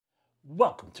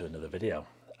Welcome to another video.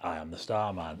 I am the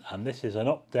Starman and this is an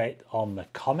update on the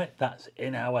comet that's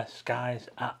in our skies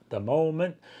at the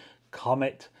moment.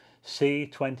 Comet C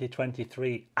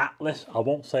 2023 Atlas. I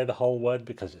won't say the whole word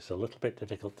because it's a little bit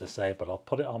difficult to say, but I'll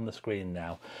put it on the screen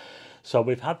now. So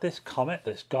we've had this comet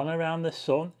that's gone around the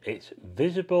sun. It's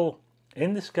visible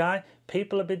in the sky.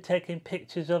 People have been taking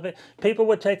pictures of it. People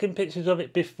were taking pictures of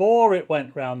it before it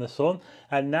went round the sun,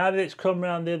 and now that it's come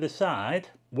round the other side,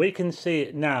 we can see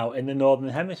it now in the northern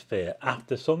hemisphere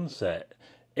after sunset.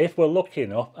 If we're lucky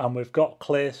enough and we've got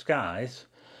clear skies.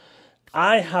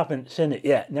 I haven't seen it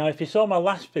yet. Now, if you saw my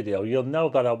last video, you'll know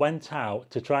that I went out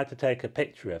to try to take a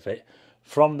picture of it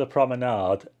from the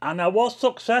promenade, and I was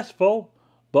successful,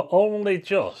 but only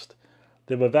just.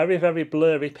 They were very, very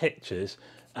blurry pictures,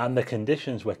 and the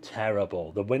conditions were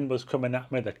terrible. The wind was coming at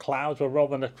me, the clouds were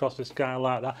rolling across the sky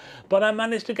like that, but I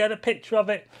managed to get a picture of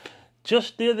it.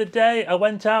 Just the other day, I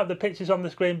went out, the picture's on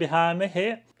the screen behind me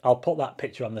here. I'll put that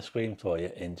picture on the screen for you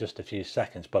in just a few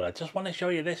seconds, but I just want to show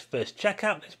you this first. Check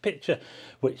out this picture,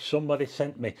 which somebody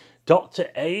sent me. Dr.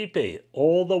 AB,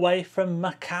 all the way from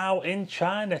Macau in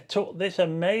China, took this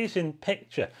amazing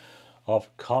picture of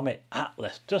Comet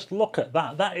Atlas. Just look at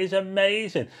that. That is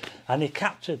amazing. And he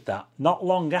captured that not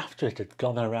long after it had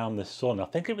gone around the sun. I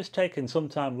think it was taken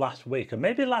sometime last week, or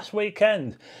maybe last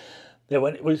weekend,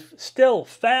 when it was still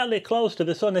fairly close to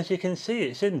the sun. As you can see,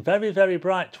 it's in very, very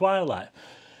bright twilight.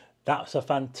 That's a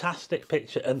fantastic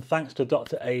picture, and thanks to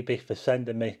Dr. AB for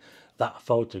sending me that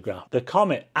photograph. The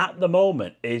comet at the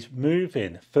moment is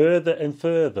moving further and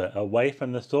further away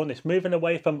from the sun. It's moving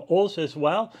away from us as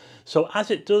well. So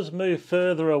as it does move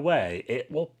further away,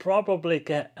 it will probably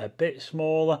get a bit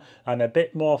smaller and a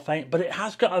bit more faint, but it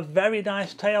has got a very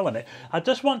nice tail on it. I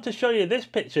just want to show you this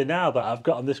picture now that I've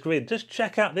got on the screen. Just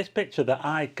check out this picture that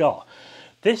I got.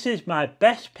 This is my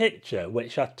best picture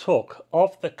which I took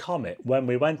of the comet when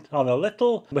we went on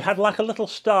we had like a little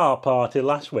star party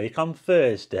last week on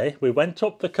Thursday. We went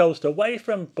up the coast away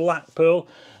from Blackpool,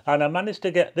 and I managed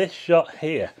to get this shot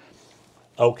here.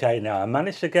 Okay, now I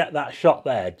managed to get that shot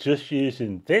there just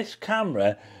using this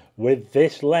camera with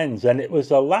this lens, and it was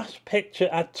the last picture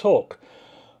I took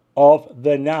of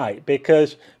the night,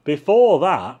 because before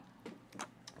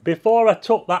I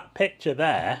took that picture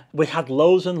there, we had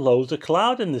loads and loads of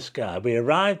cloud in the sky. We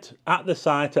arrived at the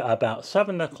site at about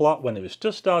 7 o'clock when it was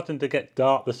just starting to get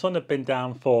dark. The sun had been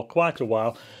down for quite a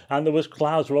while and there was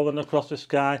clouds rolling across the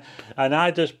sky. And I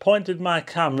just pointed my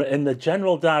camera in the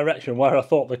general direction where I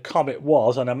thought the comet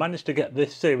was, and I managed to get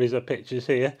this series of pictures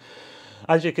here.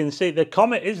 As you can see, the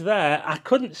comet is there. I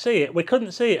couldn't see it. We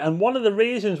couldn't see it. And one of the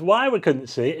reasons why we couldn't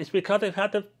see it is because it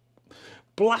had a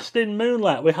blasting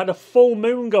moonlight. We had a full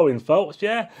moon going, folks,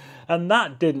 yeah, and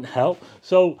that didn't help.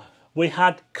 So we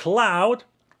had cloud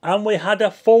and we had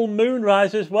a full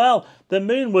moonrise as well. The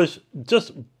moon was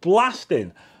just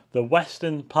blasting the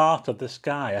western part of the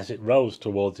sky as it rose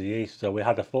towards the east. So we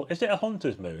had a full, is it a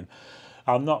hunter's moon?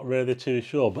 I'm not really too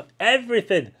sure, but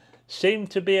everything seemed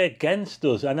to be against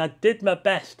us, and I did my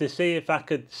best to see if I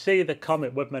could see the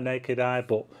comet with my naked eye,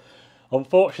 but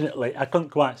unfortunately, I couldn't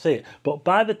quite see it. But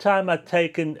by the time I'd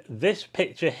taken this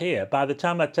picture here, by the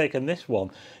time I'd taken this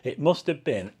one, it must have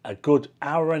been a good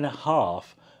hour and a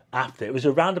half after. It was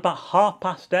around about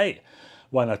 8:30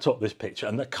 when I took this picture,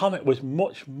 and the comet was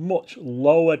much, much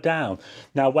lower down.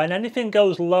 Now, when anything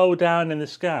goes low down in the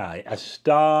sky, a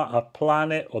star, a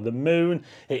planet, or the moon,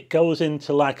 it goes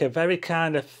into like a very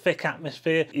kind of thick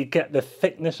atmosphere. You get the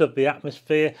thickness of the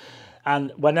atmosphere,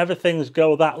 and whenever things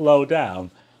go that low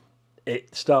down,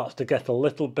 it starts to get a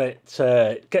little bit,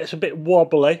 gets a bit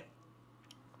wobbly.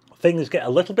 Things get a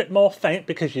little bit more faint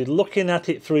because you're looking at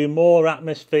it through more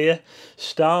atmosphere.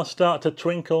 Stars start to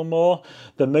twinkle more.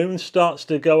 The moon starts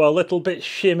to go a little bit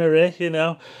shimmery, you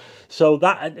know. So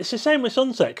that, it's the same with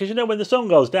sunset, because, you know, when the sun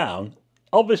goes down,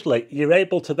 obviously you're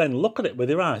able to then look at it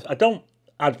with your eyes. I don't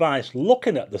advise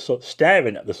looking at the sun,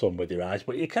 staring at the sun with your eyes,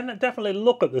 but you can definitely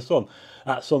look at the sun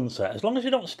at sunset, as long as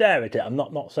you don't stare at it. I'm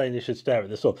not saying you should stare at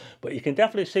the sun, but you can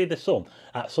definitely see the sun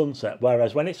at sunset,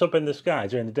 whereas when it's up in the sky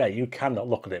during the day, you cannot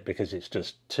look at it because it's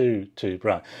just too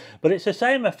bright. But it's the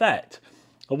same effect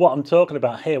of what I'm talking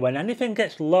about here. When anything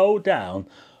gets low down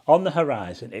on the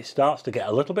horizon, it starts to get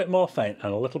a little bit more faint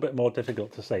and a little bit more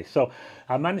difficult to see. So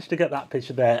I managed to get that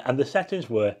picture there, and the settings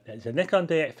were, it's a Nikon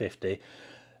D850,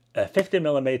 a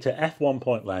 50mm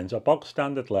f1 lens, a bog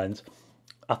standard lens.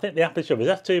 I think the aperture was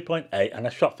f2.8, and I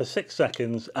shot for 6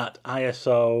 seconds at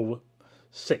ISO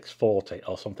 640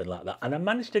 or something like that. And I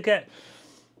managed to get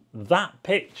that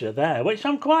picture there, which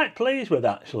I'm quite pleased with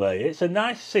actually. It's a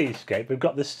nice seascape. We've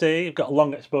got the sea, we've got a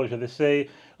long exposure of the sea,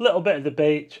 a little bit of the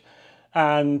beach,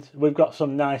 and we've got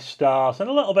some nice stars and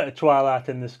a little bit of twilight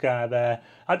in the sky there.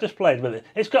 I just played with it.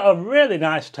 It's got a really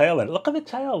nice tail in it. Look at the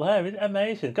tail there, isn't it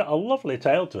amazing? It's got a lovely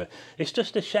tail to it. It's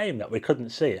just a shame that we couldn't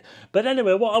see it. But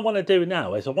anyway, what I want to do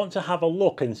now is I want to have a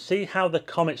look and see how the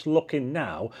comet's looking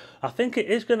now. I think it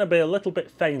is going to be a little bit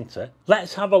fainter.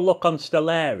 Let's have a look on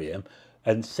Stellarium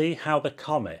and see how the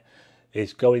comet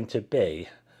is going to be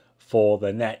for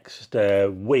the next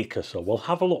week or so. We'll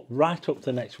have a look right up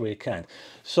to next weekend.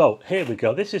 So here we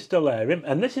go. This is Stellarium,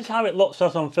 and this is how it looks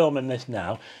as I'm filming this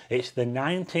now. It's the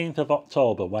 19th of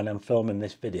October when I'm filming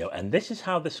this video, and this is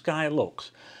how the sky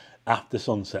looks after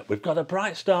sunset. We've got a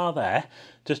bright star there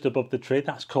just above the tree.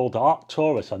 That's called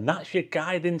Arcturus, and that's your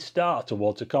guiding star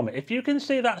towards the comet. If you can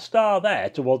see that star there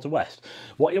towards the west,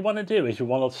 what you want to do is you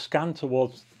want to scan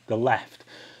towards the left.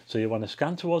 So you want to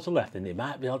scan towards the left, and you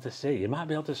might be able to see, you might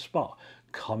be able to spot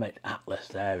Comet Atlas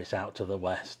there. It's out to the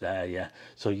west there, yeah.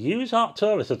 So use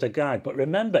Arcturus as a guide, but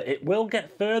remember, it will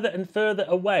get further and further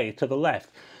away to the left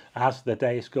as the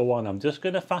days go on. I'm just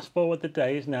going to fast forward the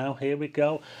days now. Here we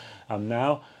go. I'm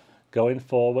now going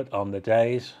forward on the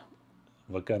days.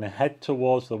 We're going to head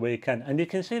towards the weekend, and you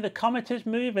can see the comet is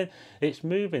moving. It's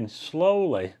moving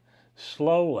slowly,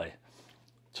 slowly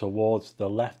towards the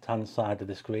left hand side of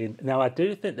the screen. Now I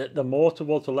do think that the more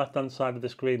towards the left hand side of the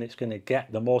screen it's going to get,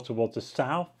 the more towards the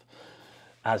south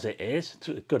as it is.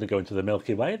 It's going to go into the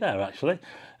Milky Way there actually.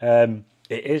 It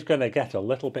is going to get a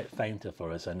little bit fainter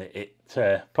for us, and it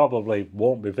probably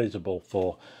won't be visible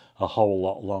for a whole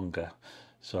lot longer.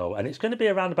 So, and it's going to be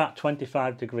around about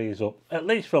 25 degrees up, at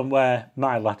least from where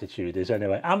my latitude is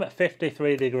anyway. I'm at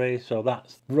 53 degrees, so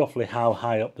that's roughly how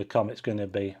high up the comet's going to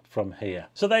be from here.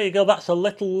 So there you go, that's a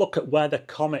little look at where the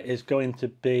comet is going to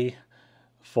be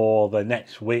for the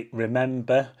next week.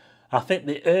 Remember, I think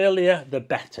the earlier the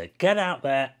better. Get out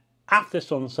there after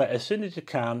sunset as soon as you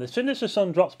can. As soon as the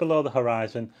sun drops below the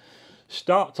horizon,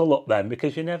 start to look then,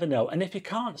 because you never know. And if you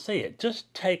can't see it,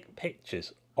 just take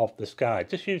pictures of the sky.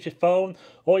 Just use your phone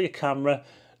or your camera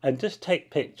and just take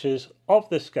pictures of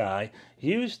the sky.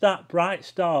 Use that bright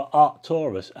star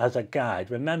Arcturus as a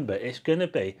guide. Remember, it's going to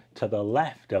be to the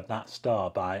left of that star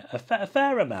by a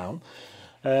fair amount.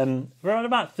 Around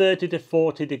about 30 to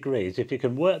 40 degrees. If you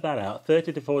can work that out,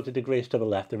 30 to 40 degrees to the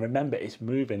left. And remember, it's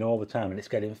moving all the time and it's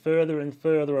getting further and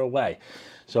further away.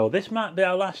 So this might be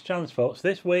our last chance, folks.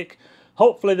 This week,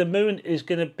 hopefully the moon is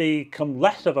going to become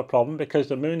less of a problem, because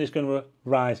the moon is going to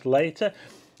rise later.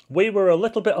 We were a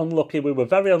little bit unlucky. We were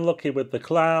very unlucky with the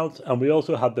clouds, and we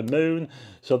also had the moon.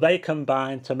 So they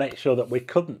combined to make sure that we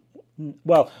couldn't,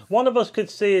 well, one of us could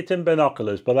see it in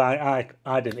binoculars, but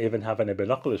I didn't even have any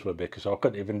binoculars with me, because I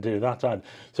couldn't even do that.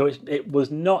 So it was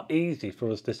not easy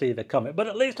for us to see the comet, but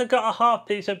at least I got a half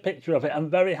decent picture of it. I'm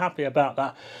very happy about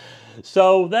that.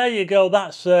 So there you go,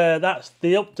 that's the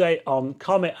update on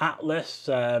Comet Atlas.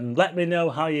 Let me know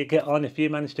how you get on. If you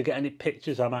manage to get any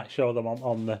pictures, I might show them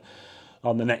on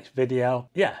the next video.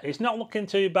 Yeah, it's not looking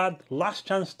too bad. Last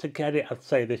chance to get it, I'd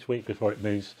say, this week before it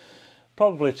moves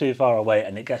probably too far away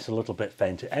and it gets a little bit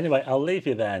fainter. Anyway, I'll leave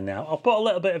you there now. I'll put a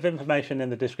little bit of information in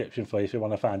the description for you if you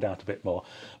want to find out a bit more.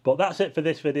 But that's it for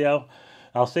this video.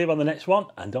 I'll see you on the next one,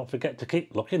 and don't forget to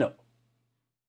keep looking up.